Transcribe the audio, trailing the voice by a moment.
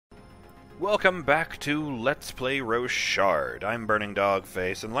Welcome back to Let's Play Rochard. I'm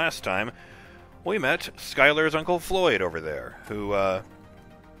BurningDogFace, and last time we met Skylar's Uncle Floyd over there, who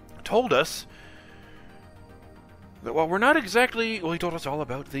told us that, well, we're not exactly... Well, he told us all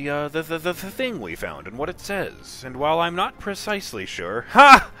about the thing we found and what it says. And while I'm not precisely sure...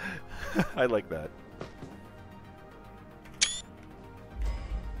 Ha! I like that.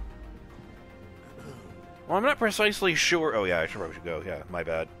 Well, I'm not precisely sure... Oh, yeah, I probably should go. Yeah, my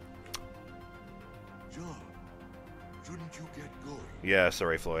bad. John, shouldn't you get going? Yeah,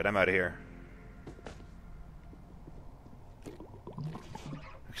 sorry, Floyd. I'm out of here.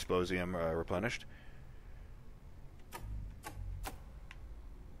 Explosium replenished.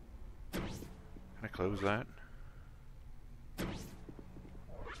 Can I close that?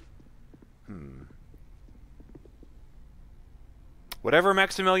 Whatever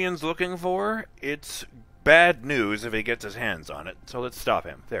Maximillian's looking for, it's bad news if he gets his hands on it. So let's stop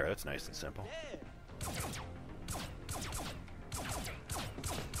him. There, that's nice and simple.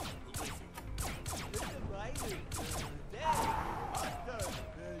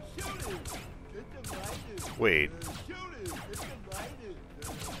 Wait.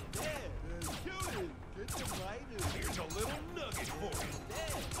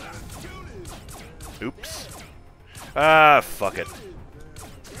 Oops. Ah, fuck it.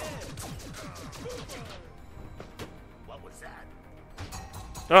 What was that?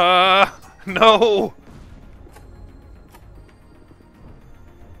 No!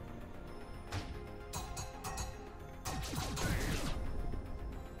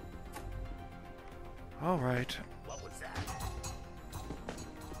 All right. What was that?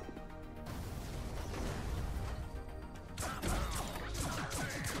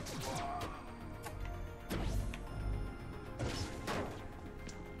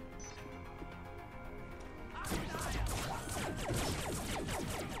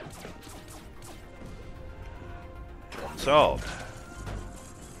 Solved.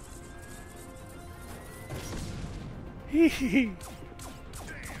 Hee hee.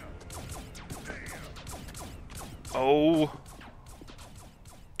 Oh.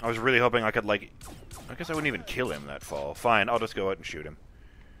 I was really hoping I could, like... I guess I wouldn't even kill him that fall. Fine, I'll just go out and shoot him.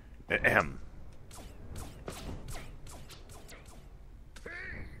 Ahem.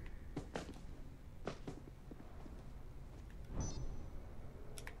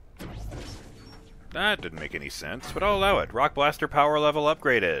 That didn't make any sense, but I'll allow it. Rock Blaster power level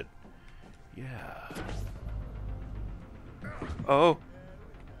upgraded. Yeah. Oh.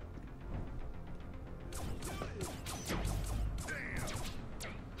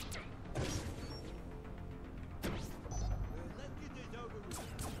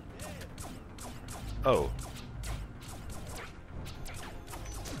 Oh.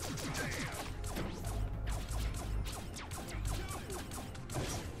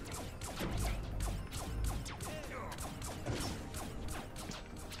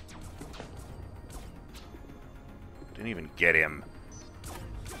 Didn't even get him.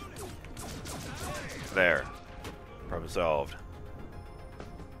 There. Problem solved.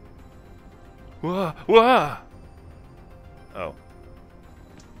 Wah! Wah! Oh.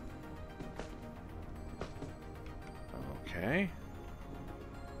 Okay.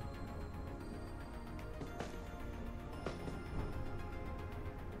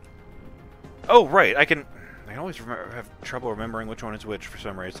 Oh, right. I always have trouble remembering which one is which for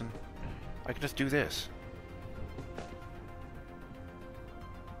some reason. I can just do this.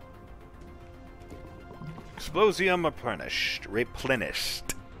 Explosium replenished.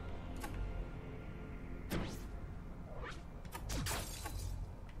 Replenished.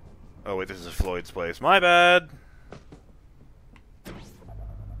 Oh, wait, this is Floyd's place. My bad!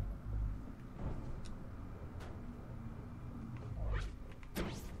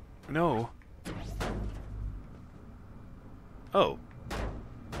 No. Oh.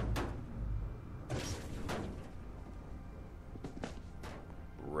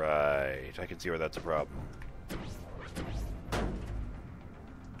 Right. I can see where that's a problem.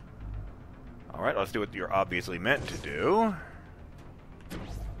 Alright, let's do what you're obviously meant to do.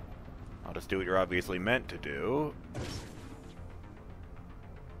 I'll just do what you're obviously meant to do.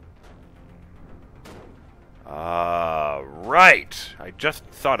 Right! I just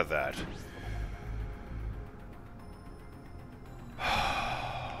thought of that.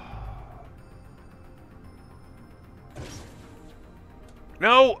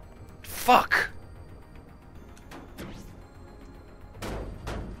 No! Fuck!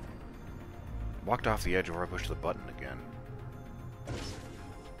 Walked off the edge before I pushed the button again.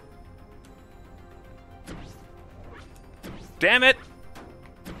 Damn it!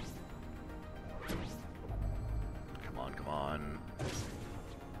 Come on, come on.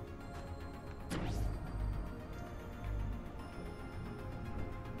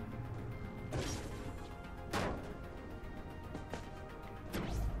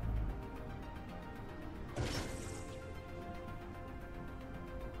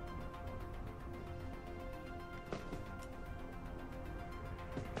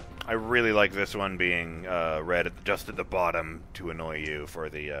 I really like this one being red just at the bottom to annoy you for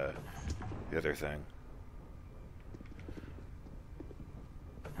the other thing.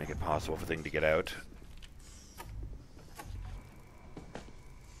 Make it possible for the thing to get out.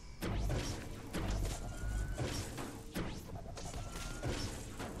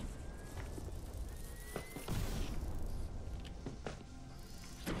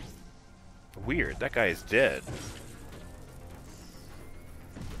 Weird, that guy is dead.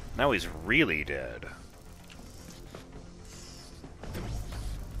 Now he's really dead.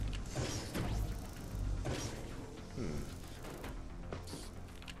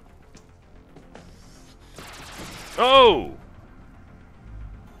 Oh!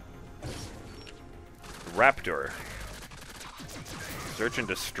 Raptor. Search and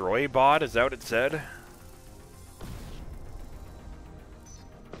destroy bot, is that what it said?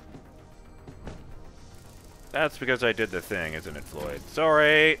 That's because I did the thing, isn't it, Floyd?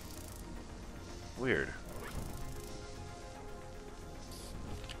 Sorry! Weird.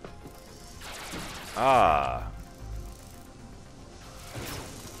 Ah.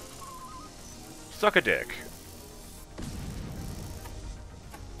 Suck a dick.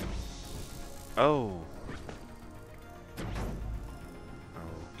 Oh.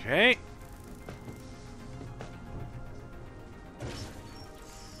 Okay.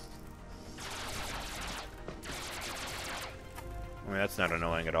 I mean, that's not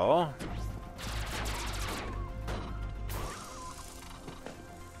annoying at all.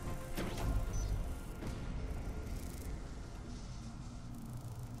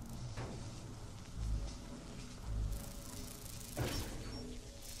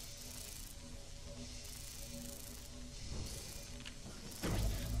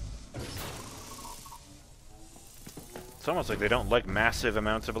 It's almost like they don't like massive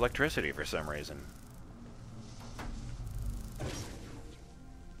amounts of electricity for some reason.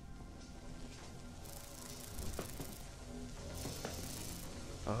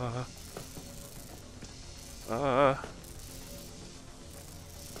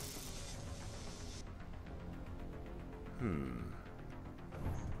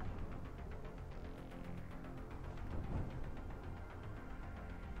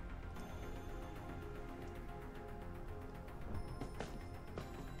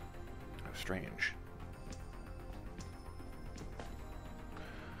 Strange.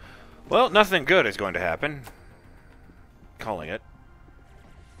 Well, nothing good is going to happen. Calling it.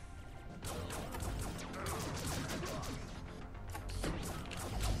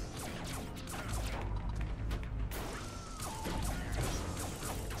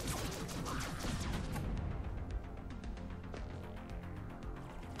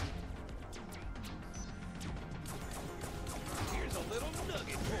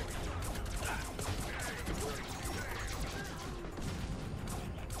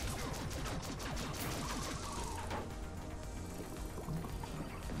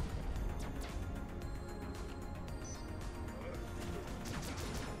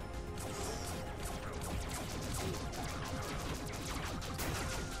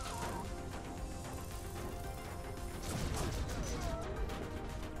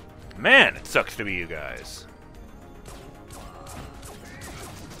 Man, it sucks to be you guys.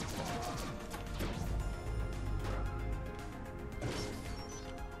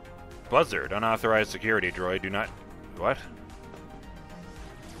 Buzzard, unauthorized security droid, do not... What?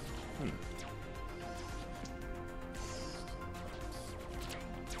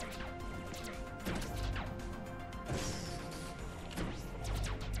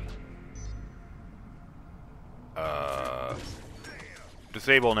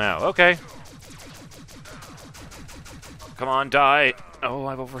 Disable now. Okay. Come on, die. Oh,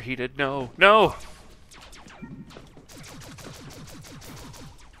 I've overheated. No. No!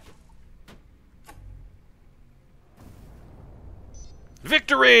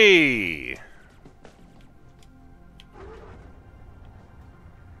 Victory!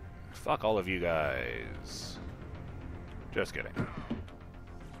 Fuck all of you guys. Just kidding.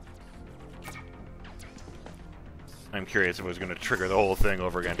 I'm curious if it was going to trigger the whole thing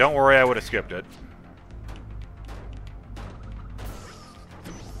over again. Don't worry, I would have skipped it.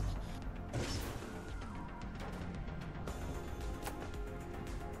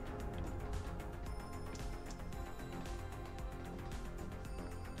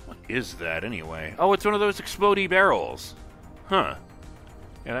 What is that, anyway? Oh, it's one of those explodey barrels. Huh.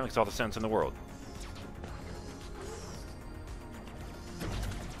 Yeah, that makes all the sense in the world.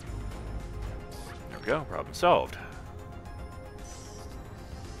 There we go, problem solved.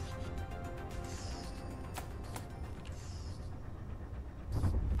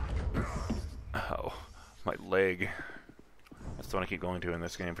 My leg. That's the one I keep going to in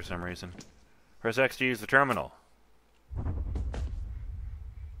this game for some reason. Press X to use the terminal.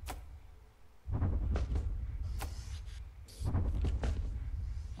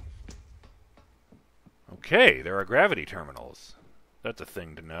 Okay, there are gravity terminals. That's a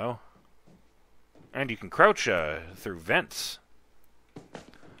thing to know. And you can crouch through vents.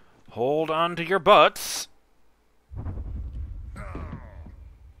 Hold on to your butts.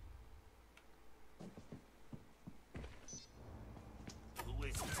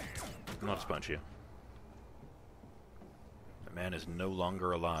 Not to punch you. The man is no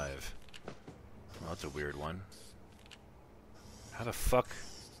longer alive. Well, that's a weird one. How the fuck?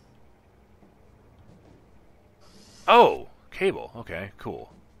 Oh! Cable. Okay,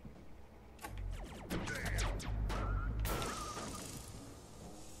 cool.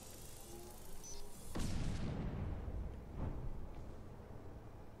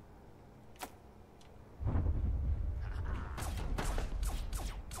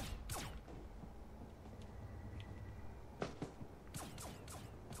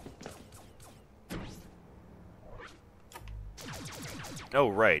 Oh,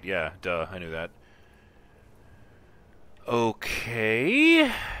 right, yeah, duh, I knew that.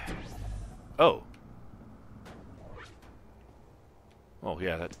 Okay... Oh. Oh,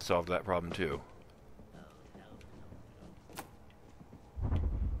 yeah, that solved that problem, too.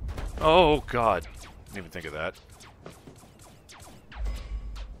 Oh, God. Didn't even think of that.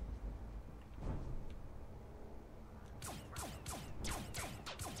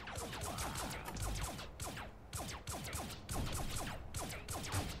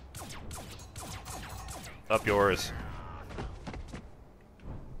 Up yours.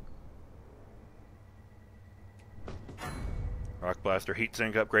 Rock Blaster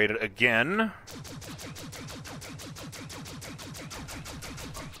heatsink upgraded again.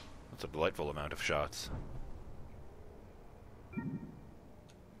 That's a delightful amount of shots.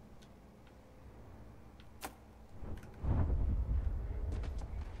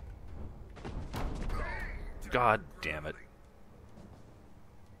 God damn it.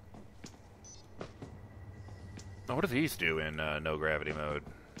 Oh, what do these do in no gravity mode?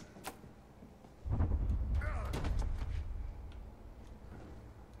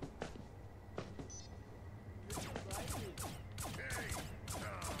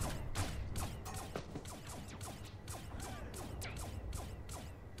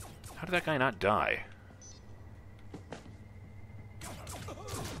 How did that guy not die?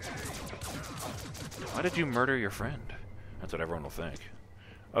 Why did you murder your friend? That's what everyone will think.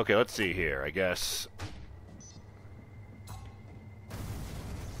 Okay, let's see here. I guess...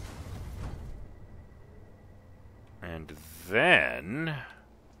 And then...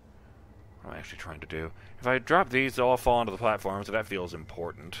 What am I actually trying to do? If I drop these, they'll all fall onto the platform, so that feels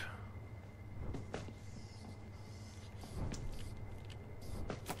important.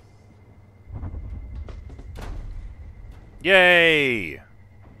 Yay!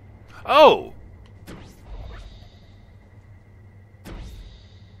 Oh!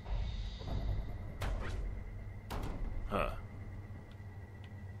 Huh.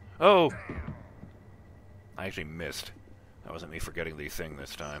 Oh! I actually missed. That wasn't me forgetting the thing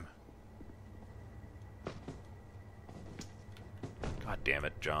this time. God damn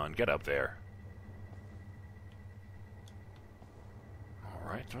it, John. Get up there.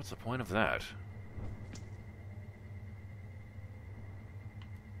 Alright, so what's the point of that?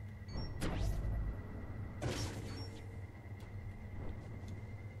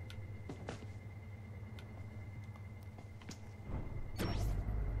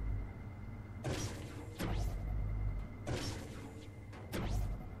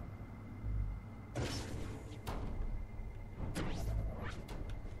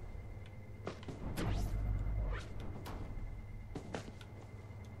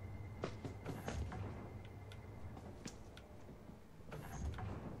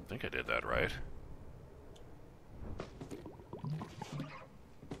 I think I did that right.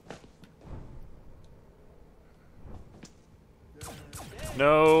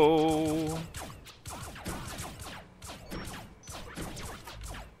 No.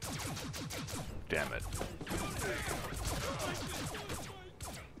 Damn it.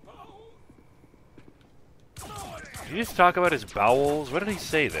 Did he just talk about his bowels? What did he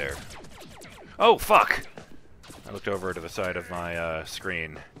say there? Oh, fuck! I looked over to the side of my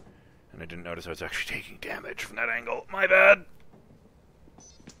screen, and I didn't notice I was actually taking damage from that angle. My bad!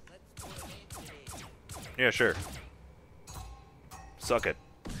 Yeah, sure. Suck it.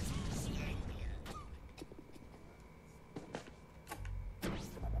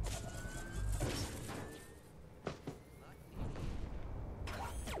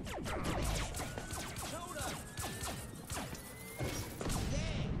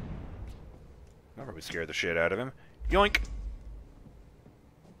 probably scare the shit out of him. Yoink!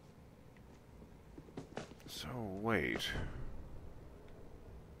 So, wait.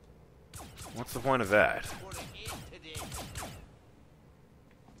 What's the point of that?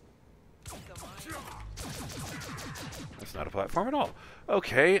 That's not a platform at all.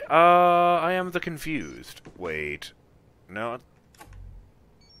 Okay, I am the confused. Wait. No.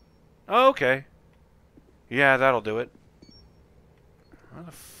 Okay. Yeah, that'll do it. What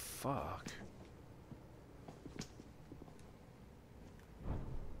the fuck?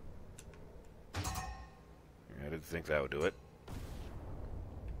 I didn't think that would do it.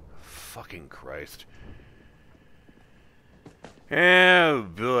 Fucking Christ. Oh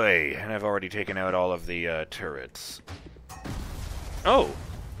boy, and I've already taken out all of the turrets. Oh!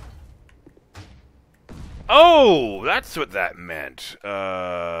 Oh! That's what that meant.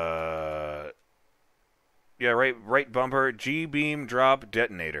 Yeah, right bumper, G-beam drop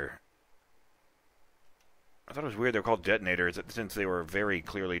detonator. I thought it was weird they were called detonators since they were very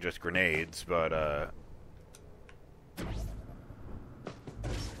clearly just grenades, but of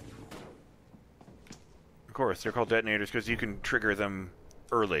course, they're called detonators because you can trigger them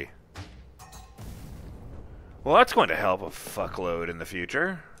early. Well, that's going to help a fuckload in the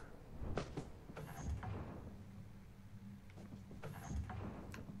future.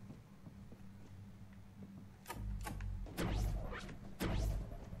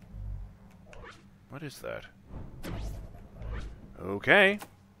 What is that? Okay.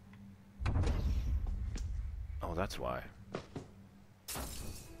 Oh, that's why.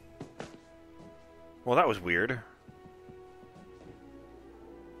 Well, that was weird.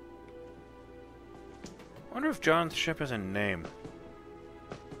 I wonder if John's ship has a name.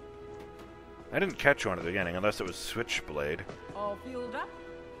 I didn't catch one at the beginning, unless it was Switchblade. All fueled up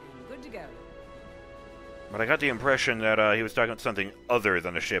and good to go. But I got the impression that he was talking about something other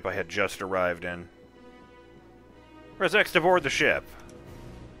than a ship I had just arrived in. Press X to board the ship.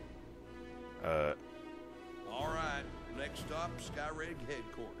 All right, next stop, Skyrig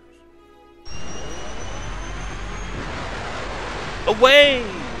headquarters. Away!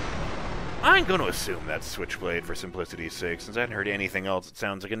 I'm going to assume that's Switchblade for simplicity's sake, since I hadn't heard anything else that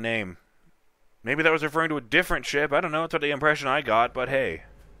sounds like a name. Maybe that was referring to a different ship. I don't know. That's what the impression I got, but hey.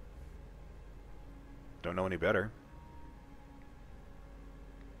 Don't know any better.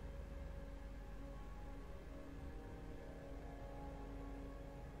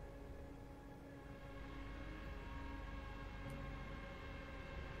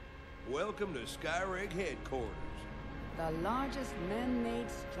 Welcome to Skyrig headquarters. The largest man-made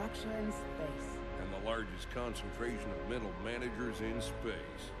structure in space. And the largest concentration of mental managers in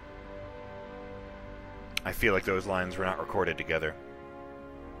space. I feel like those lines were not recorded together.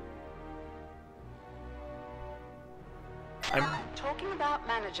 Talking about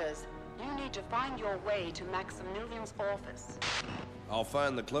managers, you need to find your way to Maximillian's office. I'll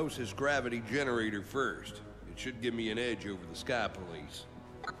find the closest gravity generator first. It should give me an edge over the Sky Police.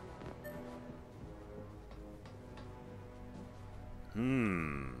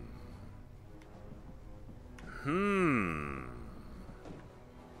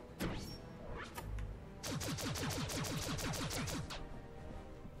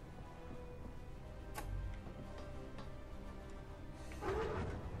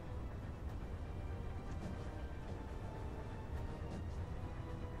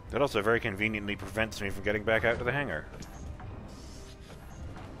 That also very conveniently prevents me from getting back out to the hangar.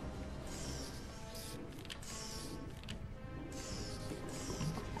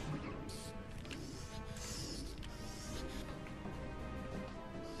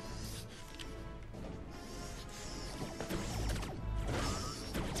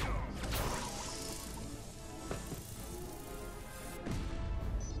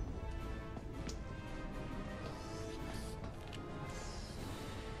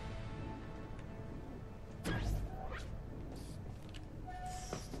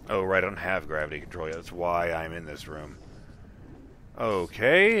 Oh, right, I don't have gravity control yet. That's why I'm in this room.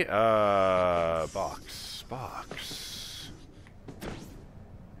 Okay, box. God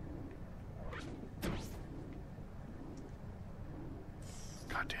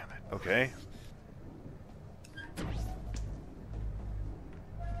damn it. Okay.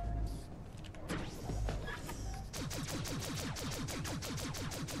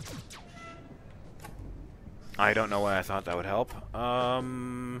 I don't know why I thought that would help.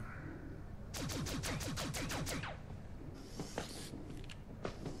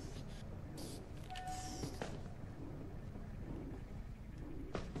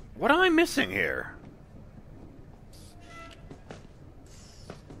 What am I missing here?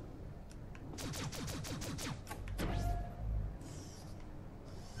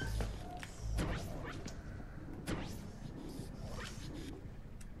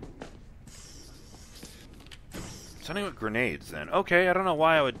 Something with grenades, then. Okay, I don't know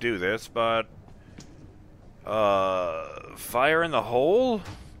why I would do this, but... fire in the hole?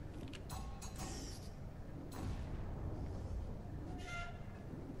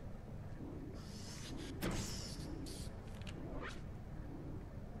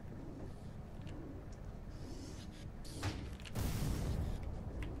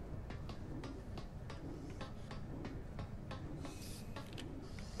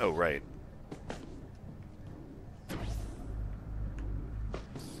 Oh, right.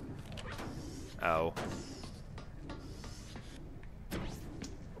 Ow.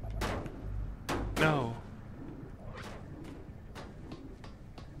 No.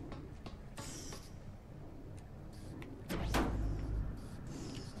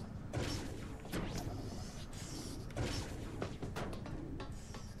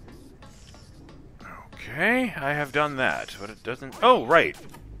 Okay, I have done that, but it doesn't... Oh, right!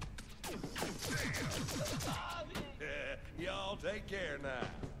 Y'all take care now.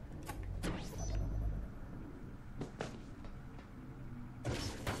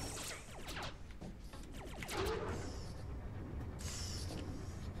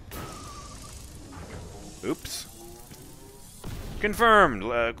 Oops. Confirmed.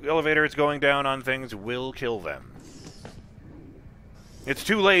 Elevators going down on things will kill them. It's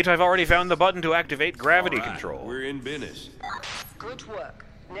too late. I've already found the button to activate gravity All right, control. We're in business. Good work.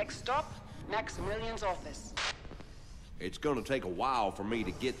 Next stop, Maximillian's office. It's gonna take a while for me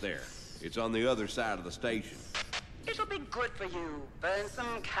to get there. It's on the other side of the station. It'll be good for you. Burn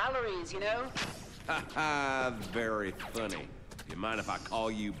some calories, you know? Ha ha, very funny. You mind if I call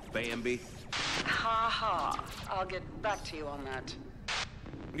you Bambi? Ha ha. I'll get back to you on that.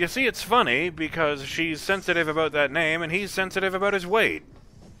 You see, it's funny because she's sensitive about that name and he's sensitive about his weight.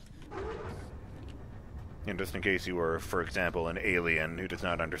 And just in case you were, for example, an alien who does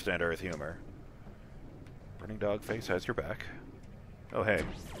not understand Earth humor. BurningDogFace has your back. Oh, hey.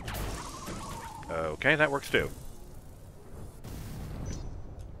 Okay, that works too.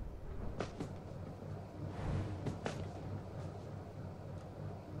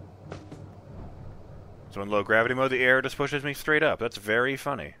 So in low gravity mode, the air just pushes me straight up. That's very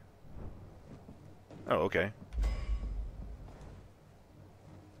funny. Oh, okay.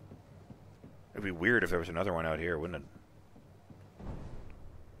 It'd be weird if there was another one out here, wouldn't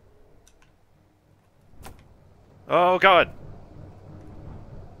it? Oh, God!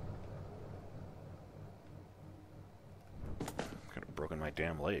 Could have broken my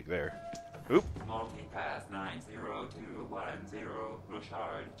damn leg there. Oop! Multipass 90210,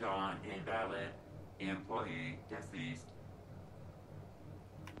 Rochard, John, invalid. Employee deceased.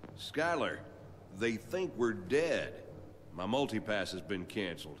 Skylar, they think we're dead. My multipass has been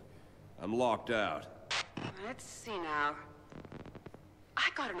canceled. I'm locked out. Let's see now. I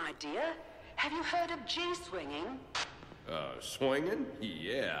got an idea. Have you heard of G-swinging? Swinging?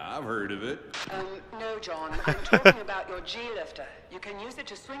 Yeah, I've heard of it. No, John. I'm talking about your G-lifter. You can use it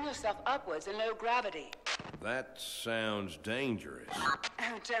to swing yourself upwards in low gravity. That sounds dangerous. Oh,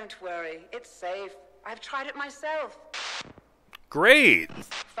 don't worry. It's safe. I've tried it myself. Great!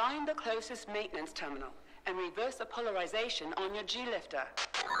 Find the closest maintenance terminal and reverse the polarization on your G-lifter.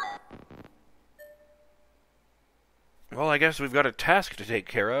 Well, I guess we've got a task to take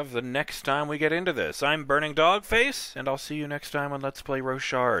care of the next time we get into this. I'm BurningDogFace, and I'll see you next time on Let's Play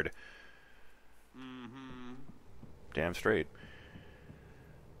Rochard. Damn straight.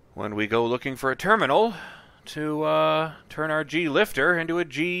 When we go looking for a terminal to turn our G-lifter into a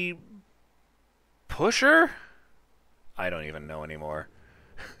G-pusher? I don't even know anymore.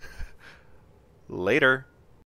 Later.